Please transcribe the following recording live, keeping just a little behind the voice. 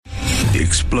The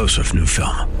explosive new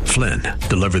film, Flynn,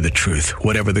 deliver the truth,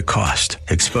 whatever the cost.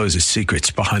 Exposes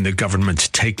secrets behind the government's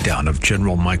takedown of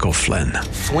General Michael Flynn.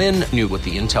 Flynn knew what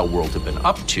the intel world had been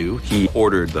up to. He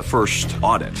ordered the first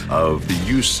audit of the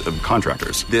use of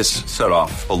contractors. This set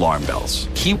off alarm bells.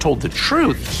 He told the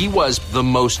truth. He was the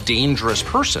most dangerous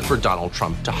person for Donald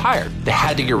Trump to hire. They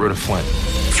had to get rid of Flynn.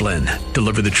 Flynn,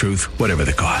 deliver the truth, whatever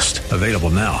the cost. Available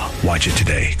now. Watch it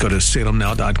today. Go to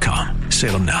salemnow.com.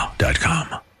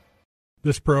 salemnow.com.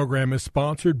 This program is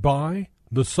sponsored by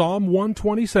the Psalm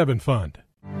 127 Fund.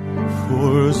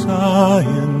 For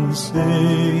Zion's sake,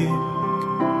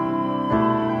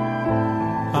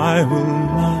 I will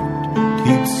not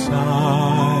keep silent.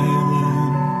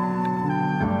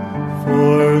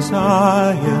 For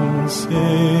Zion's sake,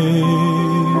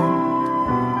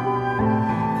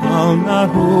 I'll not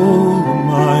hold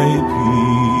my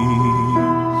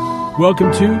peace.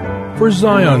 Welcome to For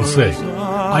Zion's Sake.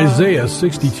 Isaiah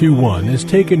 62:1 is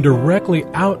taken directly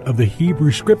out of the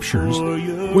Hebrew Scriptures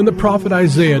when the prophet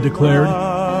Isaiah declared,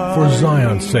 "For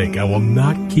Zion's sake I will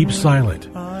not keep silent,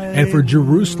 and for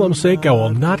Jerusalem's sake I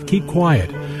will not keep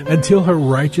quiet, until her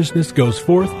righteousness goes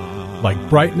forth like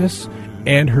brightness,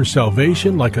 and her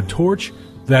salvation like a torch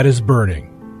that is burning."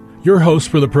 Your hosts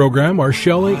for the program are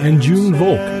Shelley and June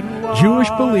Volk, Jewish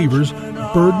believers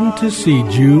burdened to see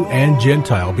Jew and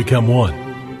Gentile become one.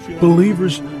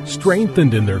 Believers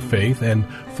strengthened in their faith, and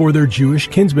for their Jewish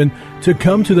kinsmen to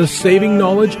come to the saving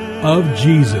knowledge of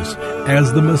Jesus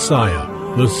as the Messiah,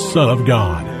 the Son of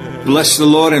God. Bless the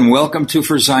Lord and welcome to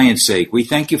For Zion's Sake. We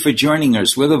thank you for joining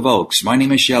us. We're the Volks. My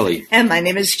name is Shelley. And my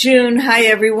name is June. Hi,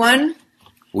 everyone.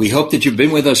 We hope that you've been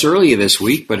with us earlier this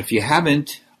week, but if you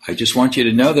haven't, I just want you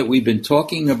to know that we've been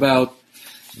talking about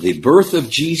the birth of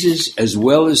Jesus as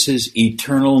well as his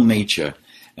eternal nature.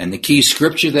 And the key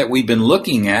scripture that we've been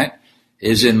looking at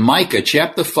is in Micah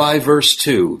chapter 5, verse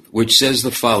 2, which says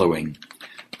the following,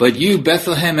 "But you,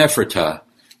 Bethlehem Ephratah,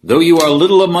 though you are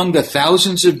little among the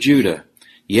thousands of Judah,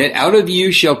 yet out of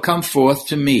you shall come forth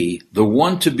to me the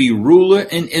one to be ruler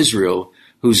in Israel,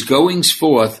 whose goings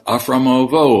forth are from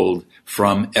of old,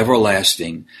 from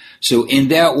everlasting." So in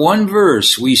that one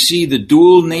verse, we see the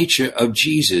dual nature of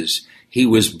Jesus. He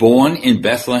was born in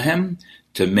Bethlehem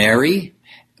to Mary,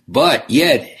 but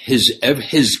yet his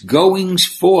goings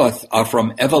forth are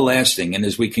from everlasting. And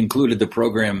as we concluded the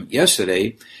program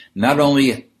yesterday, not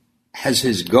only has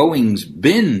his goings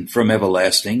been from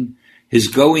everlasting, his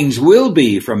goings will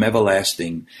be from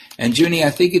everlasting. And Junie, I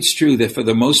think it's true that for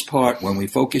the most part, when we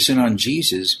focus in on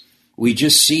Jesus, we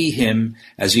just see him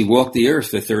as he walked the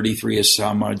earth for 33 or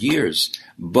some odd years.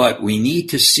 But we need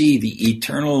to see the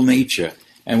eternal nature.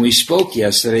 And we spoke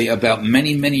yesterday about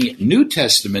many, many New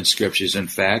Testament scriptures, in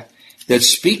fact, that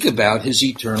speak about his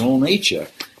eternal nature.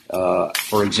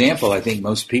 For example, I think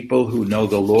most people who know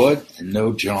the Lord and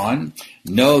know John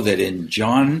know that in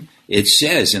John it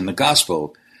says in the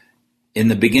Gospel, "In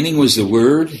the beginning was the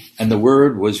Word, and the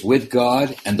Word was with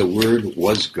God, and the Word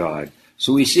was God."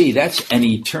 So we see that's an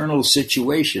eternal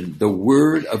situation. The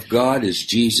Word of God is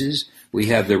Jesus. We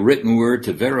have the written Word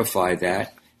to verify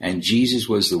that. And Jesus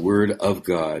was the Word of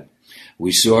God.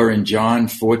 We saw in John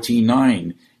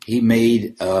 14:9, he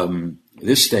made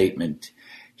this statement,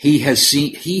 he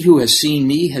who has seen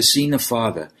me has seen the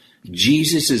Father.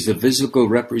 Jesus is the physical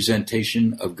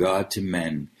representation of God to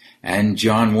men. And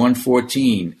John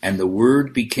 1:14, "And the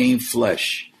Word became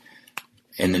flesh."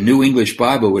 In the New English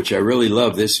Bible, which I really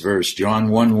love this verse, John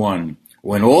 1:1,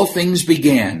 "When all things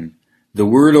began, the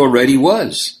Word already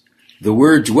was. The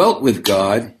Word dwelt with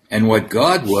God, and what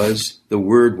God was, the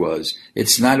Word was."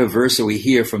 It's not a verse that we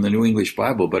hear from the New English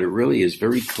Bible, but it really is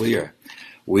very clear.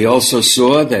 We also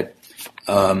saw that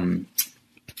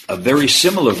a very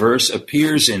similar verse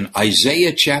appears in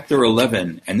Isaiah chapter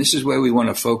 11, and this is where we want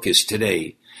to focus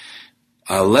today.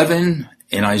 11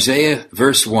 in Isaiah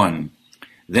verse 1,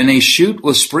 "Then a shoot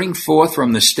will spring forth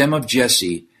from the stem of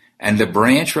Jesse, and the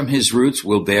branch from his roots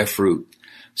will bear fruit."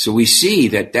 So we see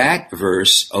that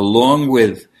verse, along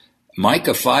with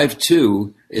Micah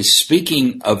 5:2, is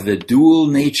speaking of the dual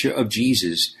nature of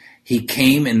Jesus. He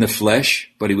came in the flesh,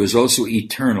 but he was also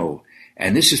eternal.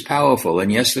 And this is powerful.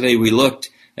 And yesterday we looked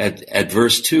at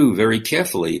verse 2 very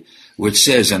carefully, which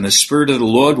says, "And the Spirit of the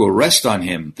Lord will rest on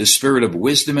him, the Spirit of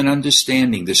wisdom and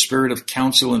understanding, the Spirit of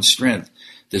counsel and strength,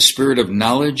 the Spirit of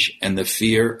knowledge and the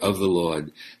fear of the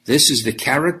Lord." This is the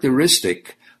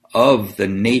characteristic of the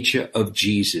nature of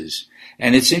Jesus.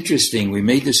 And it's interesting, we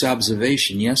made this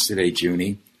observation yesterday,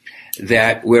 Junie,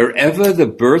 that wherever the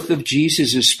birth of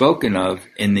Jesus is spoken of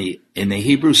in the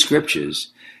Hebrew Scriptures,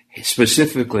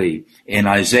 specifically in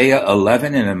Isaiah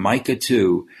 11 and in Micah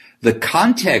 2, the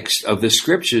context of the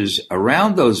scriptures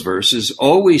around those verses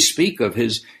always speak of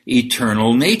his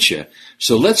eternal nature.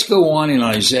 So let's go on in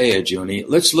Isaiah, Junie.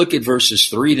 Let's look at verses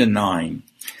 3 to 9.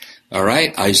 All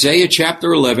right, Isaiah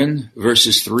chapter 11,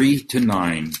 verses 3 to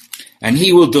 9. And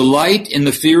he will delight in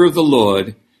the fear of the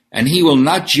Lord, and he will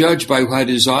not judge by what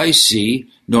his eyes see,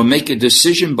 nor make a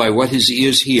decision by what his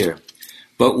ears hear.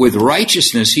 But with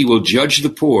righteousness he will judge the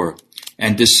poor,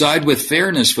 and decide with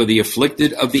fairness for the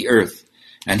afflicted of the earth.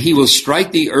 And he will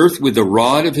strike the earth with the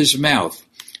rod of his mouth,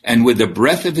 and with the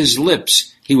breath of his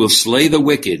lips he will slay the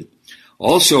wicked.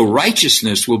 Also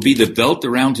righteousness will be the belt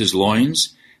around his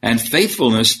loins, and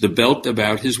faithfulness the belt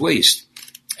about his waist.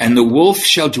 And the wolf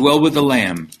shall dwell with the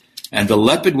lamb, and the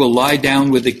leopard will lie down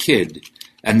with the kid,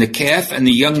 and the calf and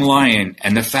the young lion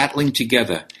and the fatling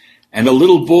together. And a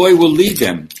little boy will lead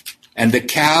them, and the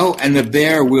cow and the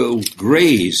bear will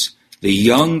graze. The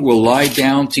young will lie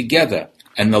down together,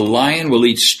 and the lion will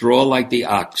eat straw like the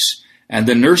ox. And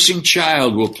the nursing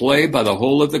child will play by the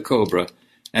hole of the cobra,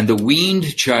 and the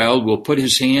weaned child will put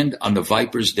his hand on the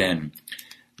viper's den.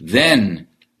 Then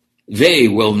they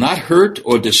will not hurt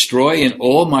or destroy in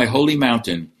all my holy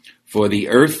mountain, for the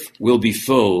earth will be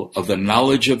full of the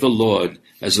knowledge of the Lord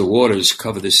as the waters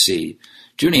cover the sea.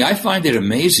 Junie, I find it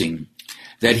amazing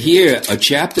that here a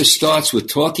chapter starts with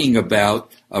talking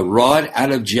about a rod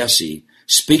out of Jesse,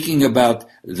 speaking about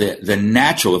the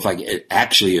natural,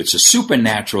 actually it's a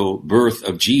supernatural birth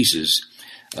of Jesus,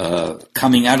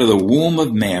 coming out of the womb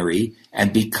of Mary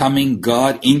and becoming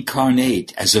God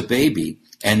incarnate as a baby.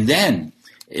 And then,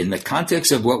 in the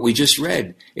context of what we just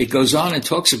read, it goes on and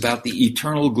talks about the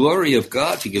eternal glory of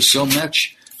God, because so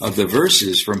much of the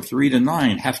verses from 3 to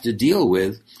 9 have to deal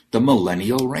with the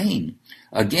millennial reign,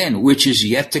 again, which is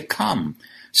yet to come.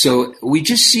 So we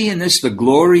just see in this the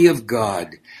glory of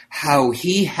God, how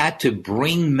he had to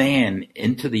bring man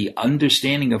into the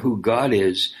understanding of who God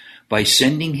is by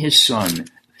sending his son,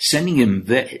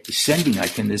 I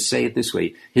can just say it this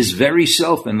way, his very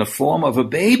self in the form of a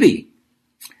baby,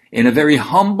 in a very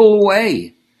humble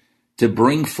way, to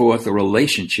bring forth a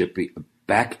relationship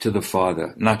back to the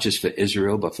Father, not just for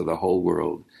Israel, but for the whole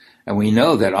world. And we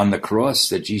know that on the cross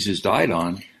that Jesus died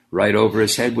on, right over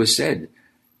his head was said,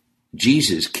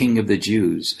 Jesus, King of the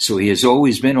Jews. So he has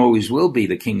always been, always will be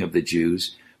the King of the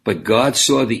Jews. But God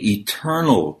saw the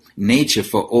eternal nature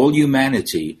for all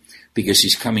humanity, because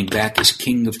he's coming back as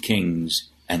King of Kings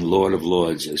and Lord of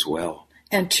Lords as well.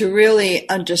 And to really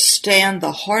understand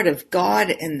the heart of God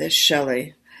in this,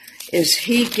 Shelley, is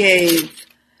he gave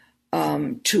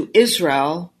to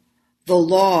Israel the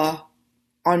law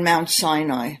on Mount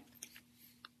Sinai.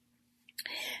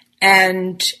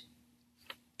 And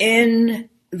in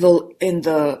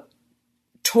the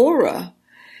Torah,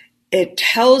 it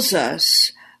tells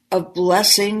us of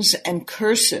blessings and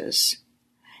curses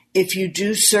if you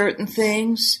do certain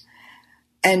things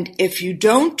and if you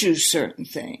don't do certain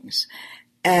things.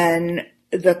 And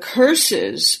the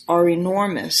curses are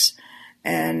enormous.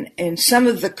 And in some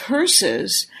of the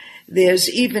curses, there's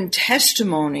even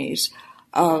testimonies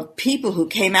of people who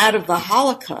came out of the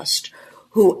Holocaust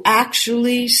who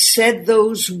actually said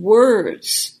those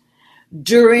words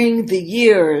during the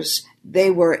years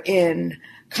they were in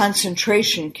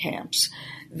concentration camps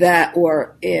that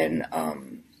were in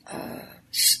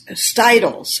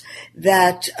Stidels,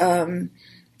 that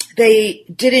they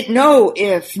didn't know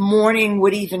if morning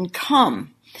would even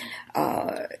come.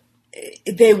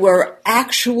 They were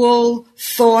actual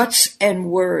thoughts and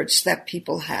words that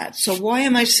people had. So why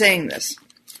am I saying this?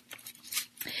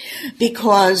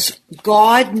 Because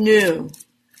God knew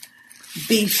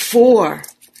before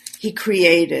he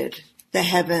created the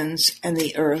heavens and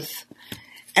the earth,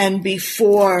 and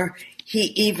before he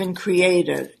even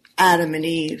created Adam and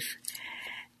Eve,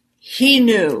 he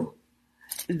knew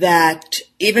that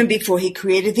even before he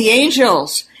created the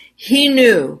angels, he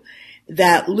knew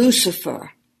that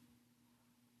Lucifer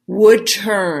would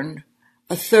turn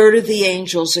a third of the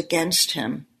angels against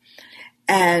him,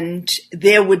 and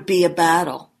there would be a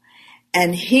battle.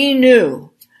 And he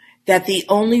knew that the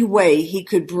only way he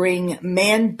could bring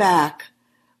man back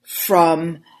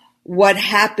from what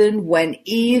happened when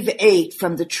Eve ate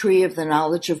from the tree of the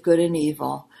knowledge of good and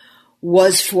evil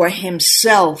was for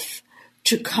himself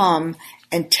to come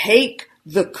and take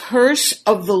the curse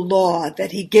of the law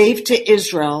that he gave to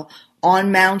Israel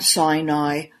on Mount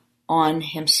Sinai on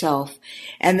himself.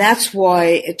 And that's why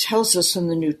it tells us in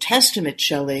the New Testament,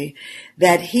 Shelley,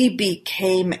 that he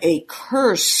became a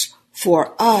curse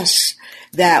for us,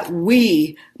 that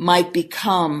we might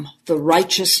become the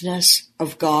righteousness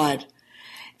of God.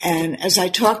 And as I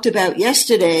talked about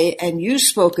yesterday, and you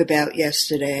spoke about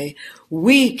yesterday,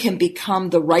 we can become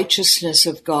the righteousness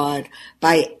of God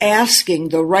by asking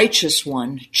the righteous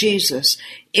one, Jesus,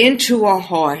 into our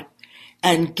heart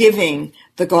and giving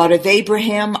the God of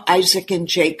Abraham, Isaac, and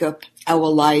Jacob our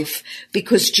life,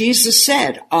 because Jesus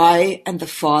said, I and the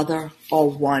Father are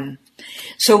one.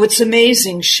 So it's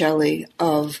amazing, Shelley,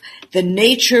 of the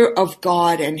nature of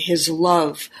God and his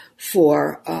love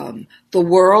for the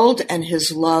world, and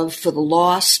his love for the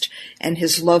lost, and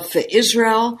his love for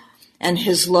Israel, and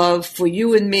his love for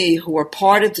you and me who are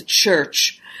part of the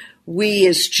church. We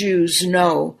as Jews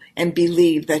know and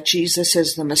believe that Jesus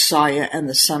is the Messiah and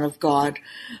the Son of God,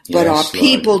 but our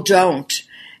people don't.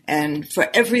 And for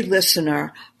every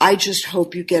listener, I just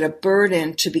hope you get a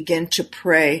burden to begin to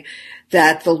pray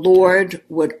that the Lord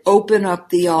would open up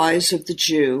the eyes of the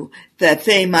Jew, that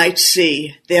they might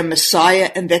see their Messiah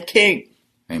and their King.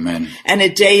 Amen. And a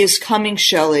day is coming,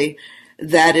 Shelley,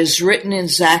 that is written in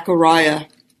Zechariah,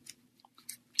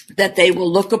 that they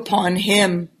will look upon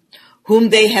him whom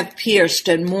they have pierced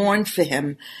and mourn for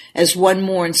him as one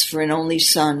mourns for an only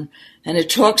son. And it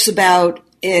talks about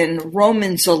in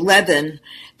Romans 11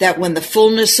 that when the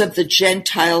fullness of the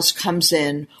Gentiles comes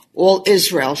in, all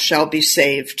Israel shall be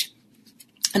saved.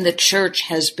 And the church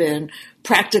has been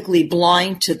practically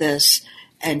blind to this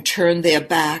and turned their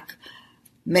back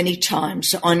many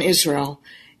times on Israel.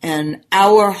 And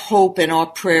our hope and our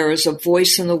prayer as a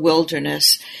voice in the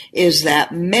wilderness is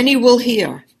that many will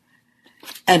hear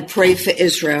and pray for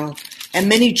Israel. And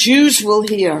many Jews will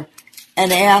hear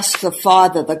and ask the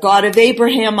Father, the God of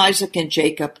Abraham, Isaac, and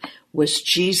Jacob, was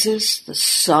Jesus the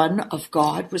Son of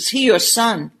God? Was he your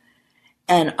son?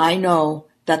 And I know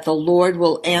that the Lord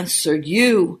will answer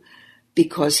you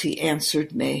because he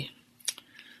answered me.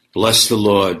 Bless the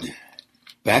Lord.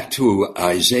 Back to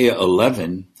Isaiah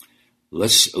 11,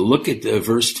 let's look at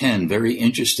verse 10 very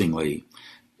interestingly.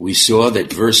 We saw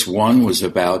that verse 1 was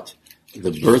about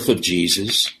the birth of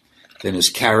Jesus, then his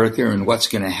character and what's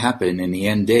going to happen in the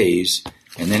end days.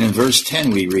 And then in verse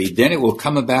 10 we read, then it will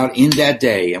come about in that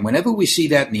day. And whenever we see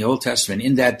that in the Old Testament,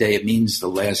 in that day, it means the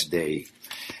last day,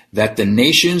 that the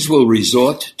nations will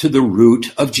resort to the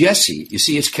root of Jesse. You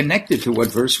see, it's connected to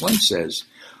what verse 1 says,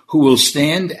 who will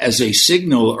stand as a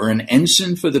signal or an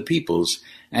ensign for the peoples,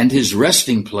 and his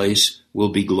resting place will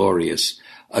be glorious.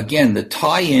 Again, the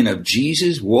tie-in of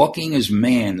Jesus walking as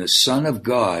man, the Son of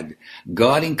God,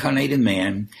 God incarnated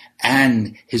man,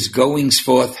 and his goings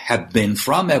forth have been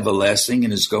from everlasting,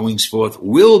 and his goings forth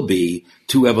will be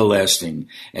to everlasting.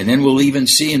 And then we'll even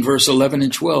see in verse 11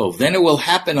 and 12, then it will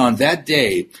happen on that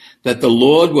day that the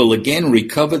Lord will again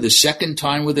recover the second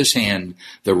time with his hand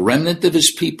the remnant of his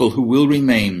people who will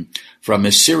remain from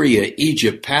Assyria,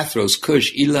 Egypt, Pathros,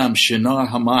 Cush, Elam, Shinar,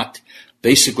 Hamat,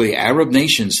 basically Arab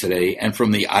nations today, and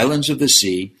from the islands of the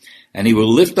sea, and he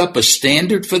will lift up a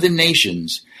standard for the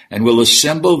nations, and will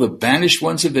assemble the banished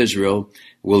ones of Israel,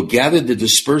 will gather the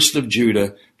dispersed of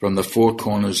Judah from the four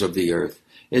corners of the earth.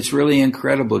 It's really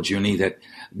incredible, Junie, that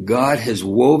God has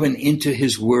woven into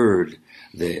his word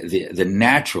the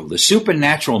natural, the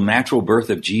supernatural, natural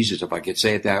birth of Jesus, if I could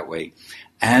say it that way,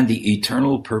 and the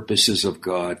eternal purposes of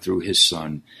God through his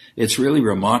Son. It's really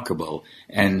remarkable.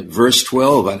 And verse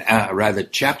 12,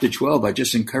 chapter 12, I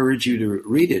just encourage you to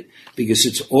read it because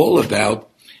it's all about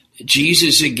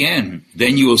Jesus again.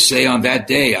 Then you will say on that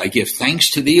day, I give thanks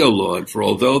to thee, O Lord, for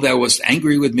although thou wast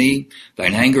angry with me,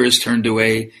 thine anger is turned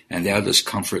away, and thou dost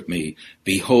comfort me.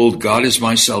 Behold, God is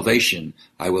my salvation.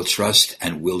 I will trust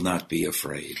and will not be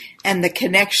afraid. And the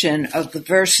connection of the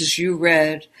verses you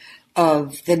read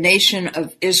of the nation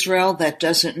of Israel that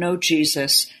doesn't know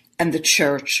Jesus and the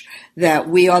church, that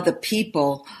we are the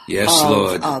people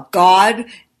of God,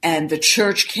 and the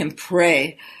church can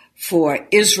pray for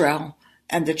Israel,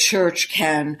 and the church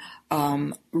can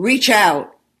reach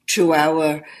out to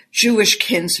our Jewish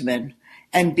kinsmen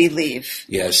and believe.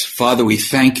 Yes, Father, we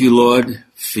thank you, Lord,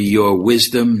 for your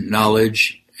wisdom,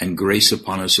 knowledge, and grace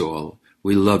upon us all.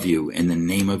 We love you in the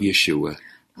name of Yeshua.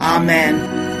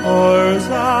 Amen. For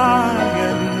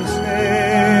Zion's sake.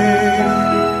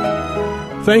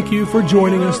 Thank you for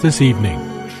joining us this evening.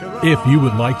 If you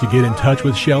would like to get in touch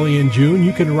with Shelley and June,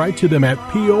 you can write to them at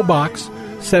P.O. Box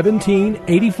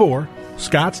 1784,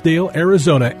 Scottsdale,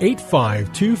 Arizona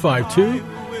 85252.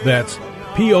 That's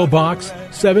P.O. Box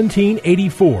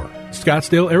 1784,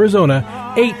 Scottsdale, Arizona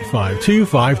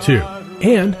 85252.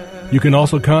 And you can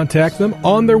also contact them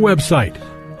on their website,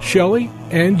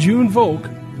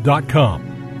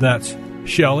 ShelleyandJuneVolk.com. That's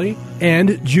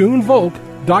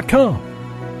ShelleyandJuneVolk.com.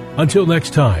 Until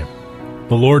next time,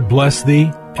 the Lord bless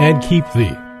thee and keep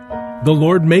thee. The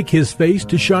Lord make his face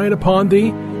to shine upon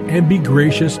thee and be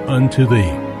gracious unto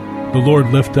thee. The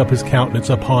Lord lift up his countenance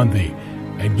upon thee,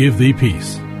 and give thee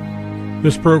peace.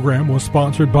 This program was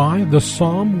sponsored by the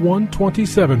Psalm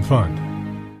 127 Fund.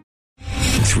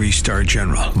 3-star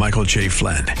General Michael J.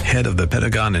 Flynn, head of the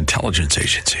Pentagon Intelligence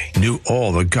Agency, knew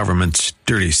all the government's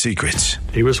dirty secrets.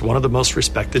 He was one of the most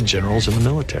respected generals in the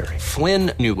military.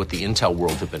 Flynn knew what the intel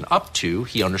world had been up to.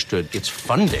 He understood its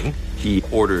funding. He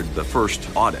ordered the first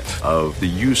audit of the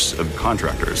use of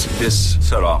contractors. This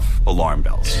set off alarm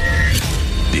bells.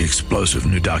 The explosive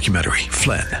new documentary,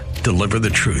 Flynn, Deliver the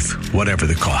Truth, Whatever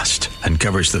the Cost,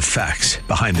 uncovers the facts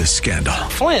behind this scandal.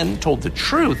 Flynn told the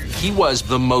truth. He was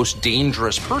the most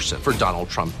dangerous person for Donald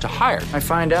Trump to hire. I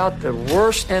find out the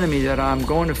worst enemy that I'm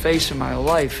going to face in my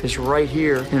life is right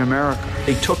here in America.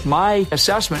 They took my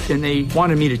assessment and they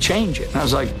wanted me to change it. And I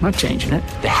was like, I'm not changing it.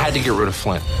 They had to get rid of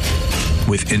Flynn.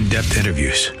 With in-depth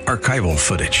interviews, archival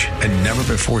footage, and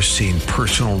never-before-seen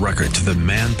personal records of the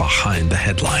man behind the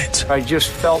headlines. I just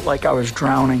felt like I was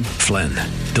drowning. Flynn,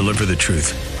 Deliver the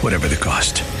Truth, Whatever the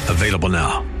Cost. Available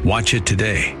now. Watch it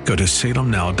today. Go to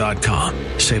salemnow.com.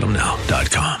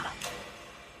 salemnow.com.